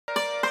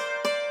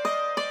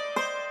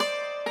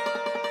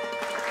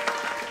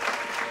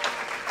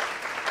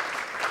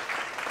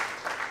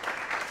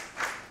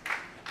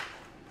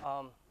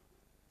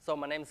So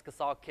my name is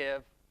Kosal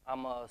Khiev.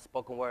 I'm a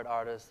spoken word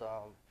artist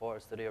for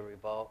Studio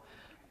Revolt.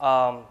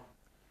 A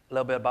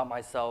little bit about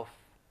myself.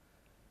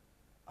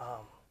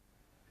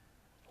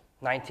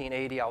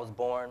 1980, I was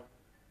born.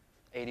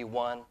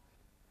 81.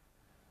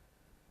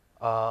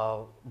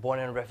 Born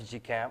in a refugee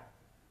camp,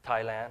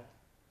 Thailand,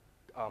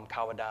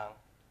 Khao Dang.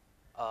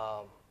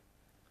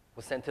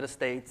 Was sent to the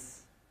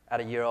States at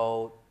a year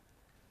old.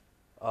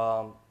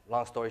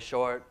 Long story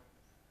short,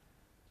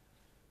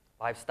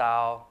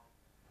 lifestyle,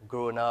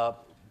 growing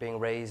up, being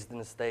raised in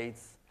the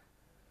States.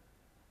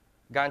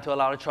 Got into a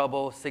lot of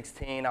trouble.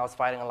 16, I was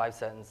fighting a life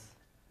sentence.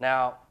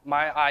 Now,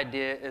 my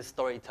idea is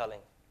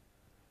storytelling.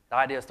 The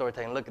idea of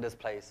storytelling, look at this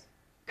place.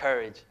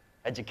 Courage,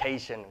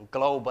 education,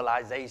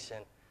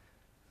 globalization,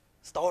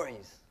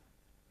 stories.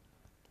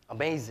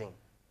 Amazing,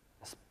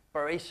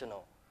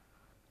 inspirational.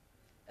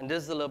 And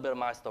this is a little bit of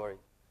my story.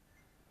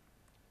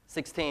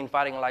 16,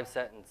 fighting a life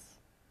sentence.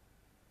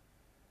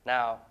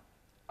 Now,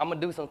 I'm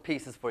going to do some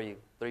pieces for you,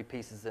 3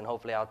 pieces, and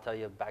hopefully I'll tell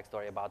you a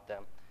backstory about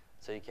them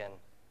so you can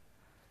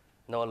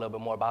know a little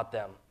bit more about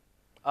them.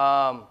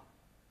 Now,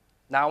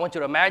 I want you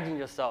to imagine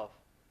yourself,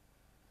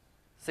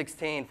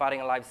 16, fighting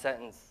a life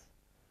sentence.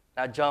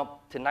 Now,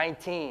 jump to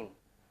 19,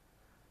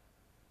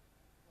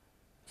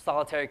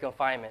 solitary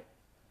confinement,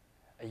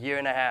 a year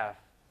and a half.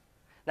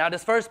 Now,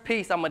 this first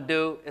piece I'm going to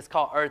do is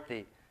called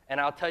Earthy, and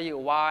I'll tell you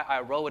why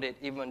I wrote it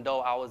even though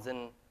I was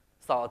in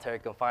solitary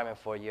confinement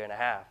for a year and a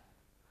half.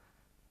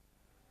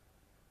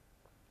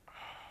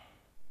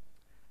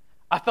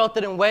 I felt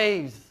it in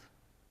waves.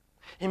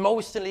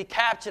 Emotionally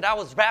captured, I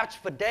was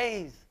raptured for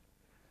days.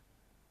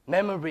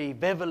 Memory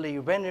vividly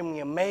rendering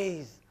me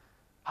amazed.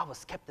 I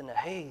was kept in a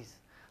haze.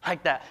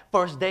 Like that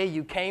first day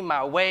you came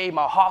my way,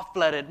 my heart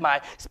flooded,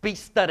 my speech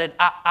stuttered.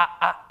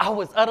 I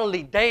was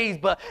utterly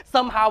dazed, but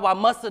somehow I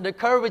mustered the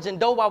courage, and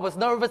though I was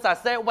nervous, I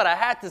said what I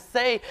had to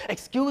say.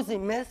 Excuse me,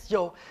 miss,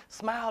 your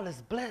smile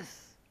is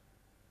bliss,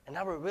 and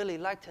I would really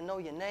like to know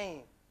your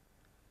name.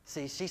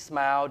 See, she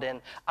smiled,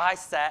 and I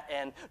sat,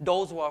 and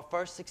those were our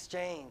first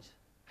exchange.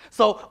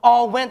 So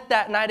all went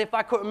that night, if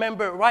I could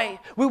remember it right.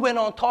 We went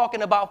on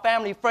talking about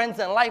family, friends,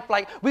 and life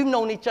like we've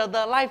known each other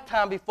a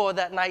lifetime before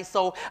that night.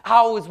 So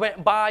hours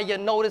went by, you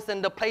noticed,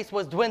 and the place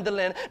was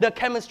dwindling. The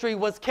chemistry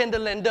was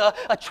kindling. The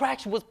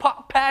attraction was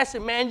pop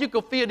passion, man. You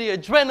could feel the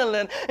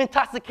adrenaline,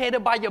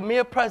 intoxicated by your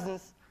mere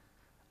presence.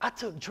 I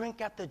took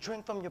drink after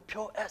drink from your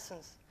pure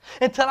essence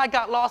until I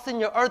got lost in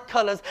your earth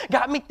colors.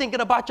 Got me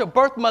thinking about your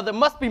birth mother.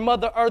 Must be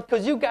Mother Earth,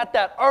 because you got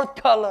that earth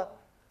color.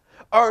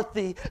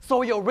 Earthy,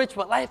 soil rich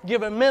with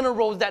life-giving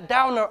minerals, that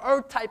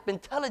down-to-earth type,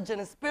 intelligent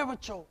and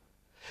spiritual.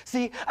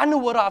 See, I knew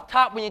what off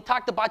top when you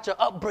talked about your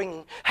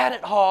upbringing. Had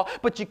it hard,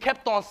 but you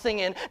kept on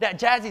singing that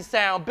jazzy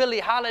sound.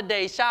 Billie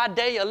Holiday,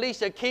 Sade,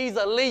 Alicia Keys,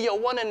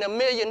 Aaliyah, 1 in a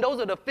million. Those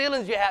are the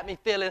feelings you had me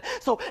feeling.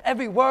 So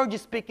every word you're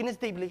speaking is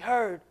deeply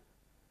heard.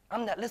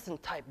 I'm that listen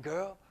type,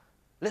 girl.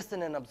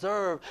 Listen and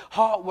observe.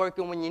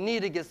 Hard-working when you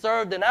need to get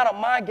served, and I don't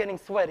mind getting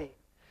sweaty.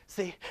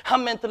 See,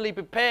 I'm mentally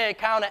prepared,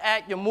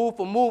 counteract your move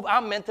for move.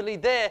 I'm mentally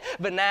there,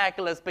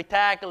 vernacular,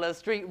 spectacular,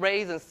 street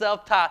raised and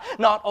self-taught.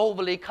 Not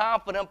overly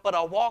confident, but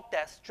I walk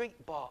that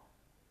street bar.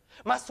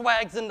 My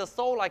swag's in the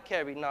soul I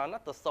carry. No,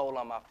 not the soul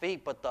on my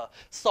feet, but the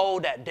soul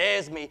that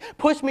dares me.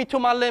 Push me to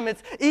my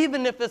limits,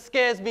 even if it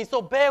scares me.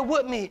 So bear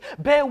with me,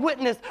 bear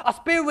witness. Our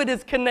spirit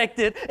is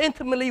connected,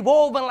 intimately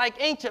woven like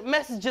ancient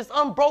messages,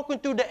 unbroken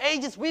through the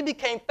ages. We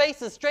became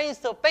faces, strange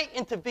till fate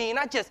intervened.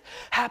 I just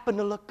happened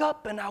to look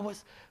up, and I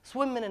was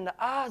swimming in the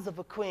eyes of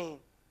a queen.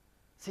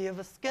 See, if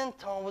her skin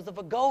tone was of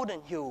a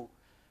golden hue,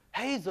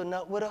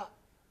 hazelnut with a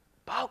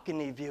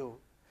balcony view.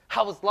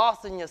 I was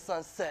lost in your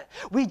sunset.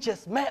 We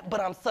just met, but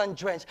I'm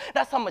sun-drenched.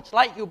 That's how much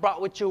light you brought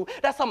with you.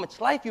 That's how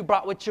much life you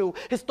brought with you.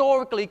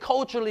 Historically,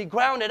 culturally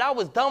grounded, I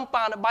was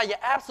dumbfounded by your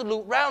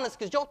absolute roundness,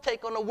 because your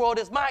take on the world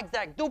is my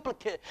exact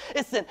duplicate.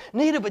 It's in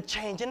need of a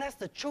change, and that's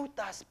the truth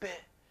I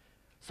spit.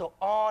 So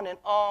on and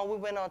on, we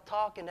went on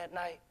talking that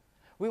night.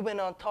 We went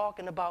on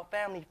talking about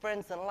family,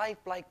 friends, and life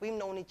like we've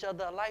known each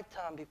other a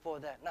lifetime before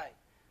that night.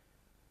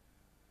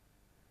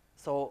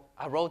 So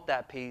I wrote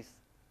that piece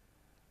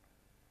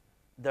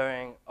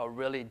during a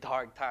really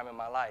dark time in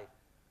my life,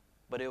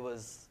 but it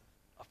was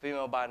a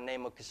female by the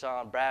name of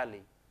Kashawn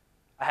Bradley.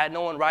 I had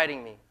no one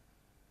writing me.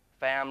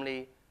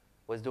 Family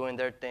was doing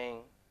their thing,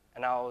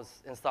 and I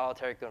was in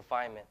solitary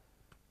confinement,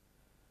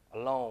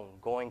 alone,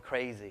 going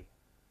crazy.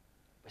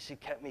 But she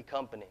kept me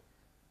company.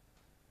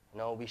 You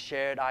know, we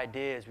shared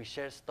ideas, we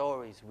shared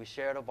stories, we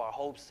shared of our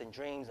hopes and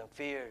dreams and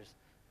fears.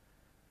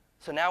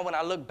 So now when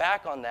I look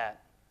back on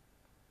that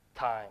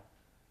time,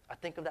 I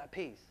think of that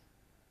piece.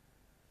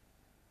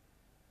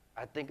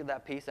 I think of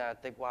that piece and I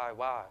think,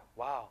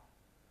 wow,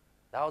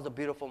 that was a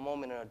beautiful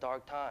moment in a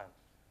dark time.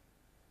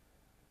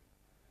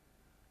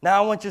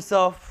 Now I want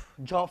yourself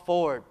jump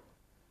forward.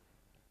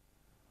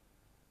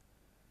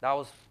 That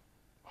was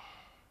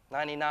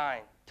 99,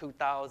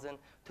 2000,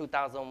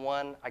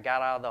 2001, I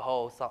got out of the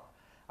hole. So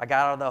I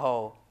got out of the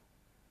hole.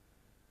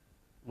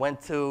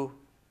 Went to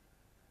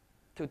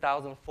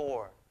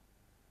 2004,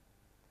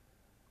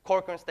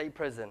 Corcoran State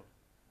Prison.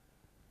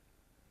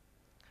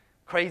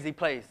 crazy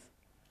place.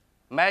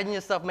 Imagine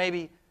yourself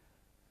maybe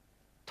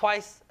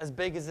twice as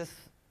big as this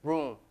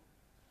room.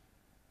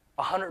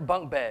 100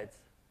 bunk beds,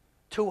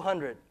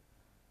 200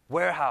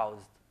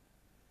 warehoused,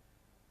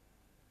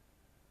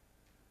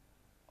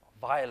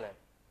 violent.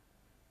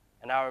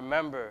 And I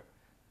remember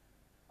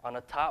on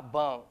the top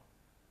bunk,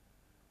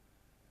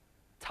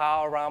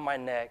 towel around my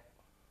neck,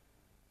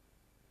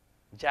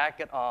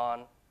 jacket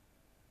on,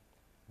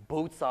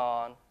 boots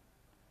on,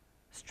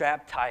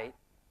 strapped tight,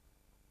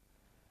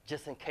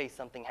 just in case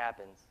something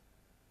happens.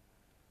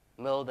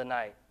 Middle of the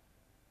night,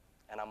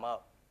 and I'm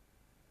up.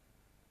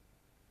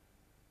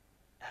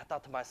 And I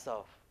thought to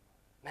myself,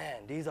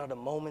 man, these are the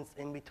moments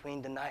in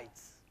between the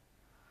nights.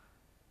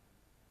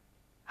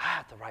 I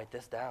have to write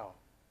this down.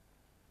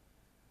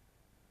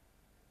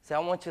 See, I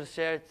want you to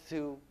share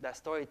to that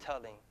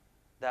storytelling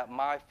that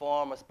my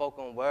form of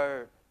spoken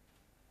word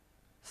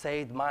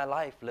saved my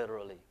life,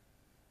 literally.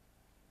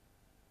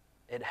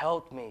 It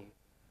helped me,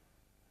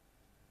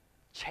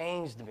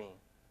 changed me,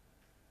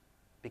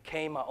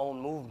 became my own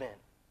movement.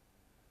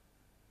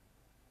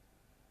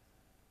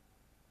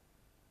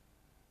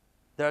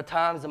 There are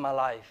times in my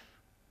life,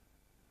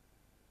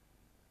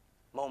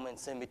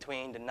 moments in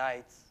between the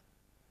nights,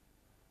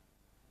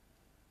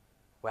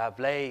 where I've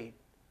laid,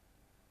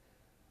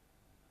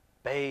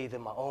 bathed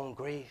in my own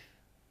grief.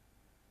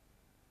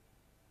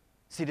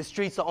 See, the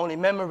streets are only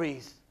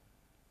memories.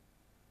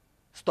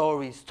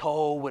 Stories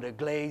told with a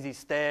glazy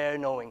stare,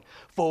 knowing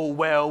full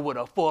well with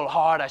a full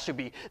heart I should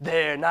be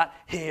there, not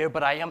here,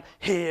 but I am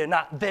here,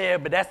 not there,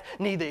 but that's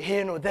neither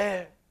here nor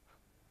there.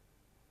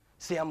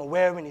 See, I'm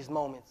aware in these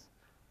moments,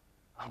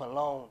 I'm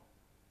alone,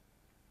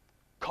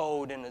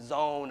 cold in the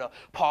zone, a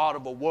part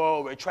of a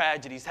world where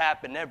tragedies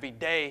happen every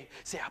day.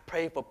 See, I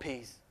pray for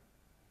peace.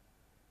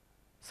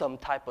 Some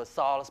type of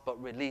solace,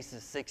 but release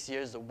is 6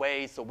 years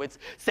away, so it's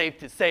safe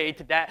to say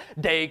till that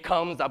day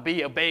comes, I'll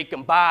be a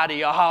vacant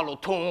body, a hollow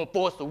tomb,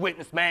 forced to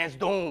witness man's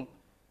doom.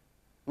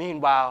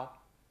 Meanwhile,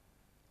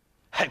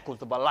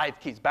 echoes of a life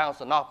keeps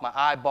bouncing off my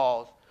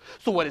eyeballs.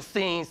 So what it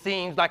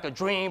seems like a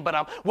dream, but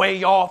I'm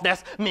way off.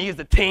 That's me as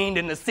a teen,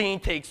 then the scene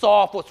takes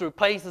off, which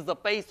replaces a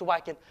face so I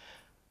can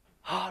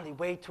hardly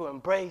wait to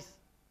embrace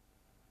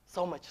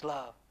so much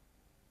love.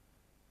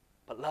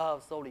 But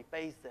love slowly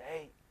fades to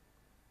hate.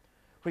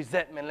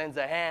 Resentment lends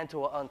a hand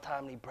to an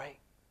untimely break.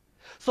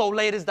 So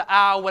late is the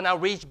hour when I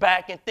reach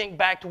back and think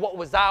back to what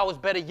was ours,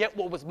 better yet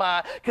what was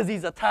mine, because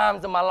these are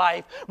times in my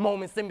life,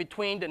 moments in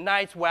between the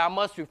nights where I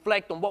must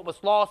reflect on what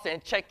was lost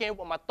and check in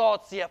with my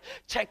thoughts, yeah,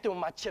 checked in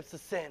with my chips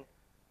of sin.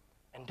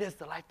 And this is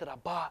the life that I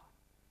bought.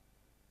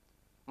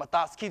 My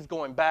thoughts keeps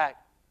going back.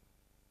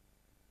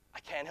 I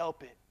can't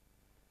help it.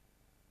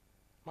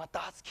 My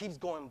thoughts keeps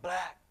going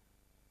black.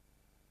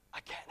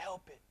 I can't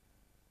help it.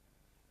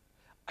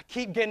 I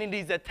keep getting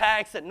these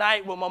attacks at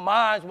night when my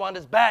mind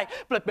wanders back,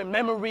 flipping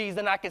memories,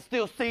 and I can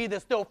still see they're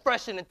still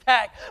fresh and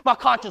intact. My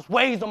conscience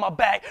weighs on my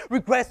back.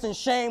 Regrets and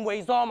shame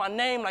weighs on my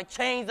name like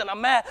chains, and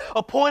I'm at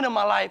a point in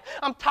my life.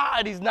 I'm tired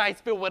of these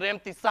nights filled with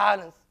empty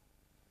silence,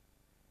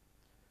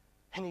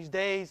 and these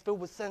days filled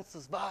with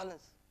senseless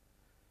violence.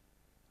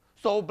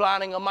 So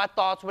blinding are my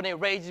thoughts when they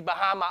rage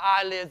behind my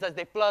eyelids as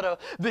they flutter.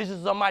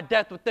 Visions of my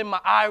death within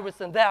my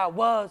iris, and there I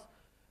was,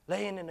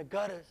 laying in the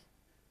gutters.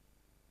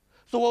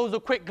 So it was a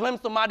quick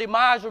glimpse of my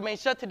demise, remain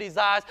shut to these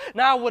eyes.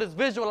 Now what is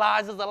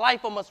visualized is a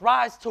life I must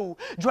rise to,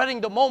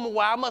 dreading the moment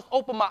where I must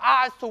open my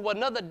eyes to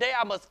another day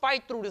I must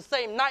fight through the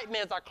same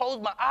nightmares I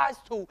close my eyes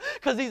to.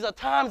 Because these are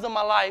times in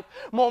my life,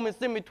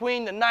 moments in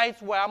between the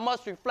nights where I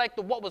must reflect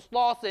on what was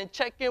lost and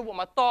check in with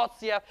my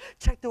thoughts. Yeah, I've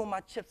checked in with my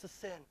chips of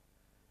sin.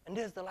 And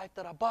this is the life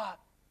that I bought.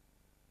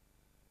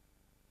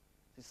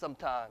 See,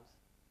 sometimes,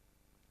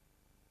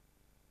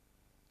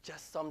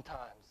 just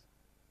sometimes,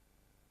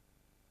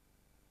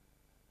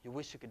 you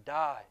wish you could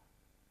die.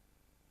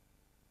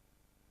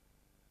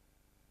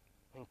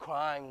 And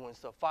crying wouldn't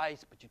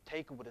suffice, but you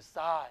take it with a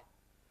sigh.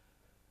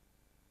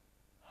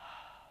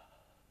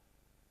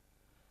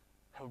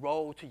 And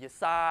roll to your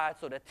side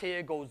so that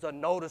tear goes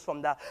unnoticed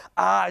from the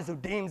eyes who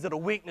deems it a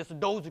weakness of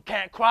those who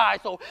can't cry.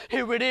 So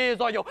here it is,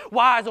 all your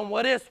whys on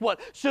what is,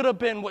 what should have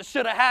been, what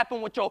should have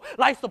happened, what your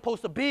life's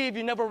supposed to be. If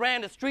you never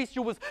ran the streets,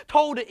 you was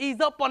told to ease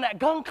up on that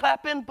gun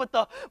clapping, but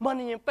the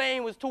money and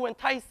fame was too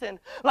enticing.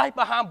 Life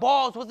behind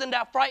bars wasn't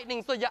that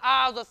frightening, so your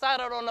eyes are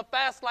sighted on the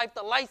fast life,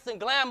 the lights and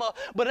glamour.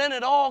 But then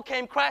it all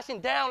came crashing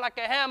down like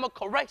a hammer.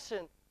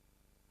 Correction,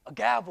 a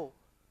gavel.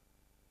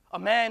 A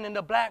man in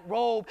the black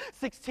robe,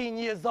 16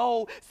 years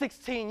old,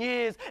 16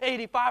 years,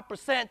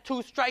 85%,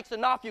 2 strikes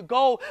and off you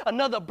go,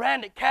 another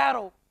branded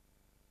cattle.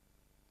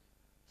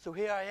 So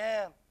here I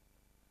am,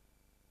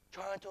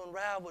 trying to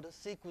unravel the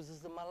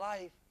sequences of my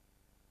life.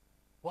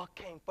 What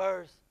came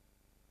first?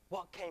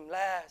 What came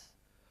last?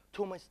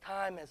 Too much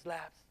time has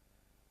lapsed.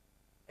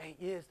 8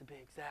 years to be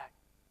exact.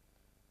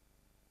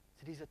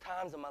 So these are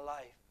times in my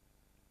life,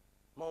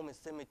 moments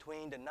in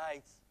between the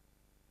nights,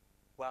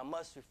 where I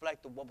must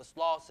reflect on what was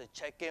lost and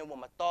check in with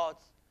my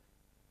thoughts.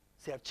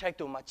 See, I've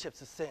checked in with my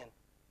chips of sin.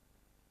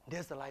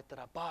 There's the life that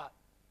I bought.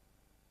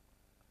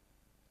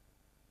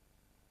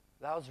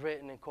 That was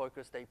written in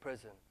Corker State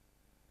Prison.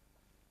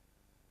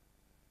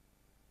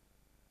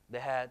 They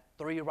had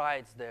 3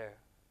 riots there.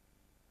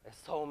 There's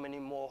so many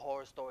more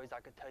horror stories I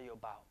could tell you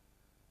about.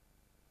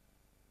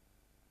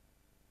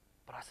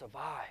 But I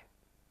survived.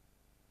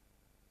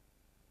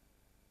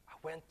 I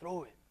went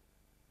through it.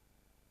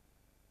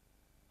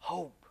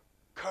 Hope,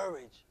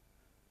 courage,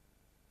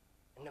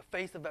 in the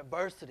face of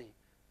adversity.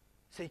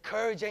 See,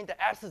 courage ain't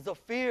the absence of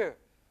fear.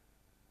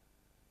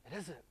 It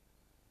isn't.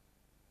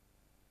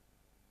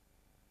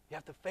 You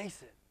have to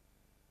face it.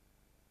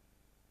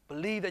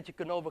 Believe that you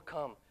can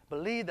overcome.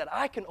 Believe that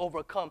I can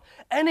overcome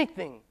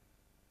anything.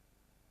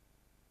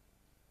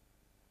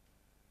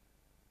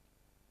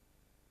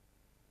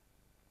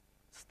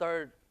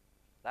 Third,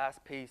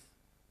 last piece,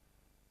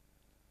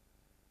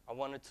 I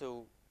wanted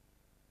to,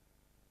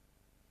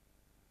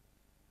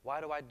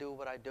 why do I do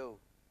what I do?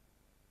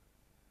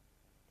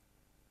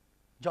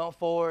 Jump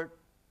forward,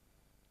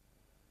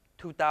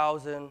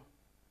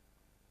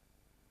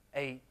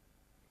 2008,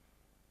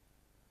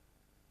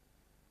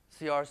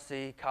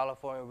 CRC,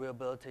 California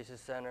Rehabilitation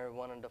Center,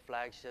 one of the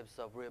flagships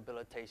of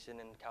rehabilitation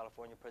in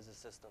California prison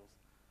systems.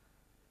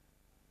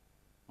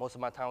 Most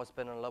of my time was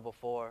spent on level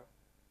 4,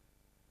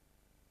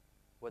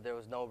 where there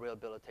was no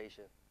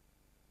rehabilitation.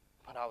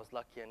 But I was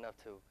lucky enough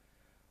to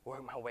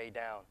work my way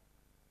down.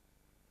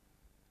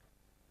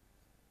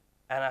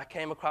 And I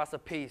came across a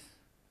piece.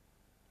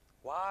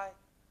 Why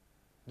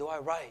do I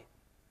write?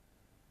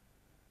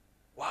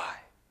 Why?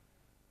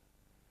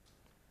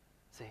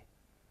 See,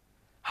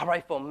 I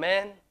write for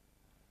men,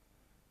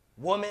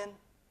 women,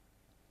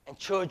 and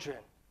children.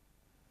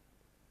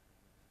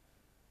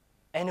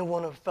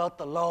 Anyone who felt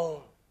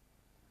alone,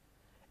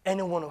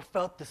 anyone who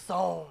felt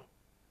disowned.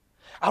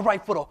 I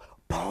write for the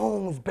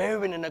bones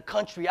buried in the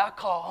country I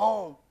call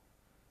home.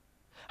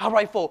 I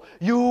write for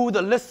you,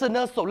 the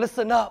listener, so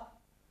listen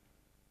up.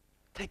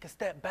 Take a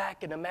step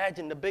back and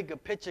imagine the bigger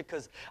picture,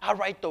 because I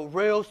write the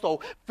real, so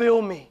feel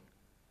me.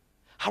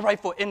 I write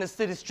for inner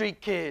city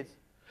street kids,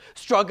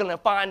 struggling to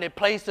find their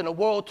place in a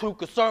world too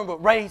concerned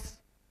with race.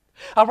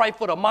 I write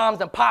for the moms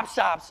and pop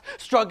shops,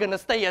 struggling to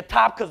stay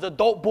atop because the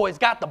dope boys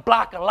got the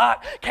block and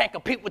lock, can't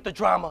compete with the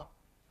drama.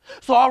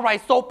 So I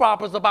write soap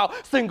operas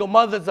about single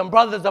mothers and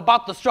brothers,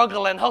 about the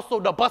struggle and hustle,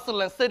 the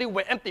bustling city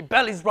where empty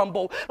bellies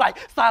rumble like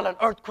silent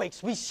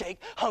earthquakes. We shake,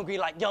 hungry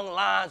like young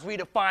lions,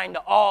 redefine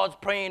the odds,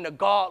 praying to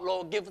God,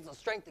 Lord, give us the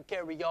strength to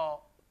carry on.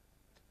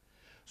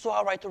 So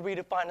I write to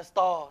redefine the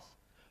stars.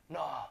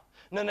 Nah,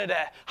 none of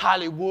that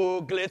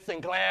Hollywood glitz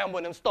and glam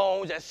with them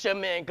stones that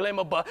shimmer and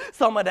glimmer, but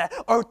some of that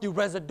earthy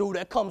residue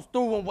that comes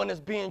through when it's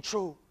being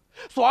true.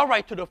 So I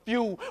write to the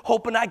few,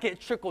 hoping I get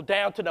trickled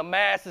down to the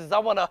masses. I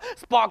want to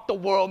spark the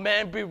world,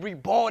 man, be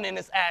reborn in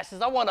its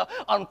ashes. I want to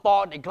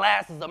unfold the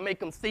glasses and make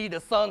them see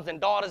the sons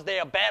and daughters they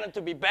abandoned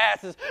to be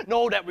bastards.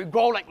 Know that we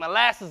grow like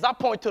molasses. I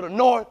point to the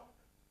north,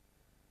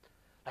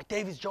 like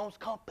Davy Jones'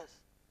 compass.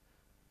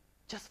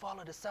 Just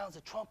follow the sounds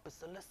of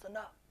trumpets and listen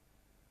up.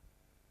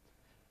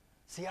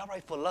 See, I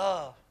write for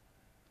love.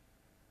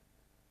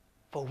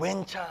 For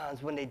wind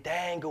chimes when they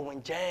dangle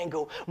and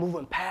jangle,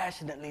 moving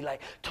passionately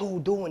like two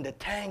doing the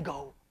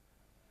tango.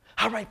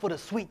 I write for the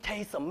sweet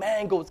taste of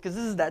mangoes, because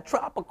this is that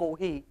tropical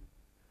heat.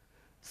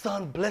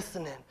 Sun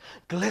glistening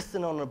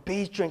on the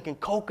beach, drinking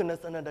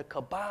coconuts under the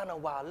cabana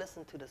while I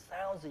listen to the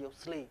sounds of your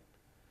sleep.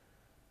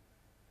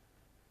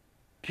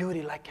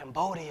 Beauty like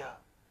Cambodia,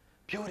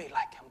 beauty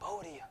like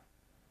Cambodia.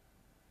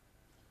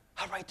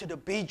 I write to the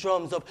beat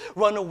drums of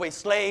runaway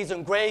slaves,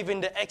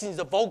 engraving the etchings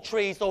of oak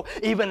trees, so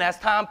even as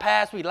time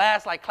passed, we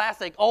last like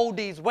classic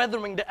oldies,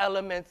 weathering the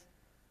elements.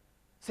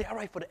 See, I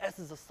write for the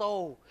essence of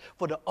soul,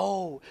 for the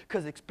old,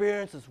 because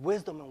experience is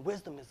wisdom and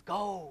wisdom is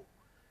gold.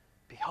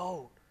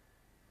 Behold,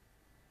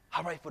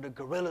 I write for the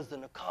gorillas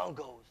in the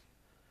Congos,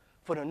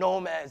 for the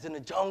nomads in the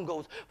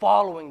jungles,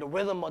 following the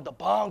rhythm of the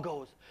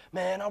bongos.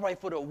 Man, I write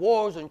for the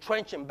wars and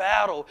trench and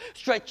battle,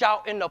 stretch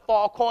out in the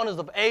far corners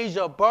of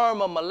Asia,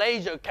 Burma,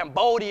 Malaysia,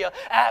 Cambodia,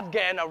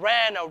 Afghan,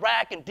 Iran,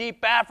 Iraq, and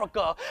deep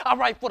Africa. I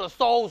write for the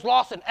souls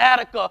lost in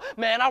Attica.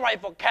 Man, I write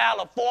for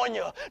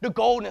California, the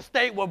golden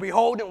state where we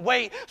hold and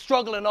wait,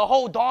 struggling to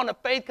hold on to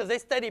faith because they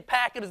steady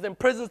packages in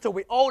prisons till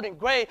we old and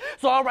gray.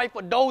 So I write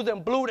for those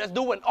in blue that's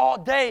doing all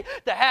day,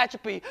 the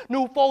Tehachapi,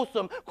 New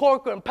Folsom,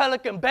 Corker, and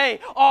Pelican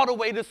Bay, all the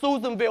way to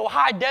Susanville,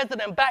 High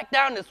Desert, and back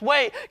down this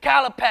way.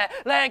 Calipat,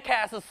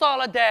 Lancaster,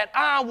 Soledad,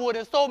 Ironwood,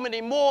 and so many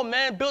more,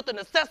 man, built in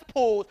the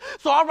cesspools.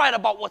 So I write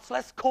about what's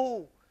less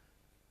cool.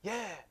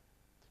 Yeah,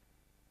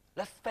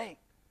 less fake.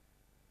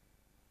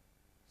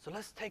 So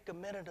let's take a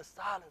minute of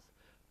silence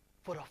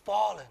for the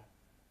fallen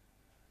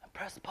and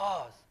press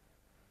pause.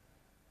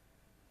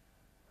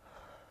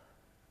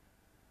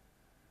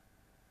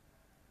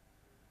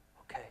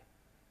 Okay,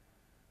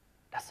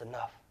 that's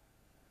enough.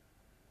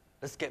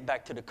 Let's get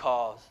back to the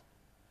cause.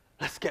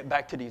 Let's get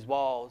back to these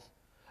walls,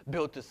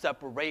 built to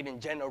separate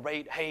and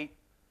generate hate,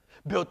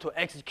 built to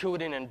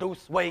execute and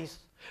induce waste.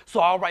 So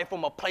I write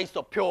from a place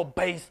of pure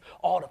base,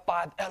 all the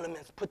 5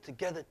 elements put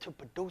together to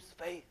produce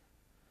faith.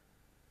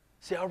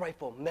 See, I write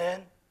for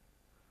men,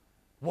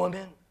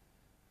 women,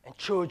 and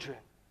children.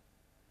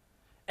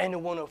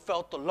 Anyone who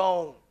felt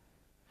alone,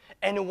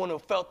 anyone who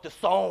felt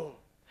disowned.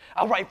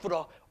 I write for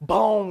the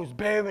bones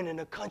buried in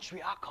the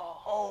country I call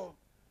home.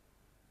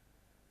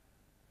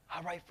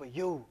 I write for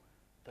you,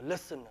 the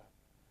listener,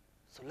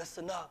 so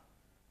listen up.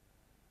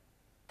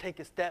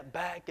 Take a step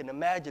back and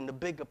imagine the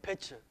bigger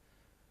picture,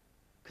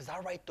 because I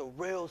write the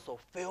real, so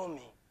feel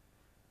me.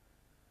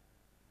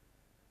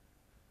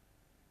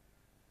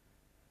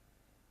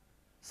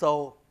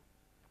 So,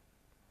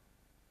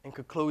 in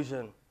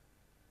conclusion,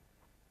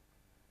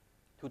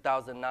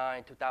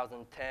 2009,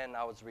 2010,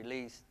 I was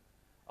released.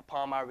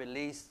 Upon my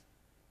release,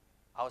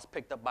 I was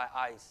picked up by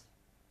ICE,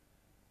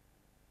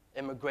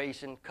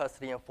 Immigration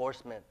Custody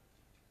Enforcement.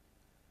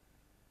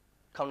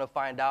 Come to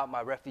find out,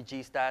 my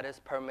refugee status,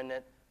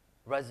 permanent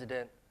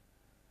resident,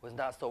 was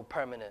not so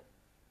permanent.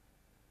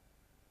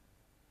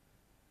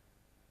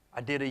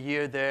 I did a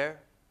year there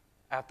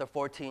after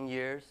 14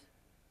 years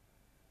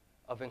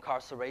of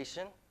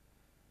incarceration.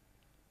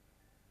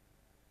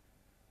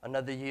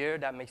 Another year,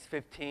 that makes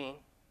 15.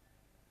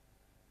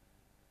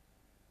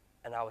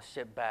 And I was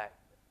shipped back,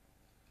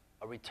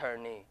 a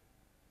returnee.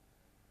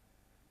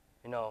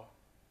 You know,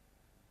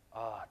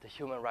 the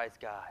human rights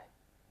guy,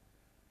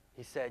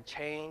 he said,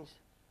 change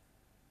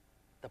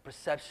the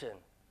perception.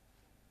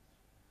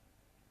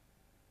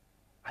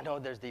 I know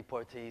there's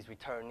deportees,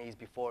 returnees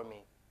before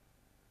me,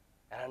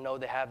 and I know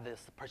they have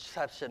this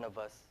perception of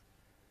us,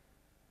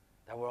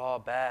 that we're all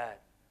bad.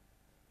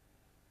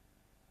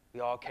 We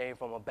all came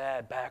from a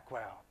bad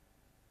background.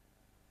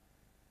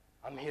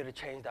 I'm here to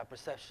change that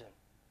perception.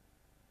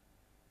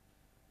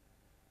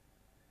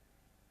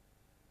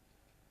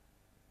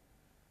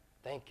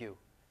 Thank you.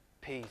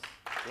 Peace.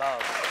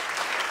 Love.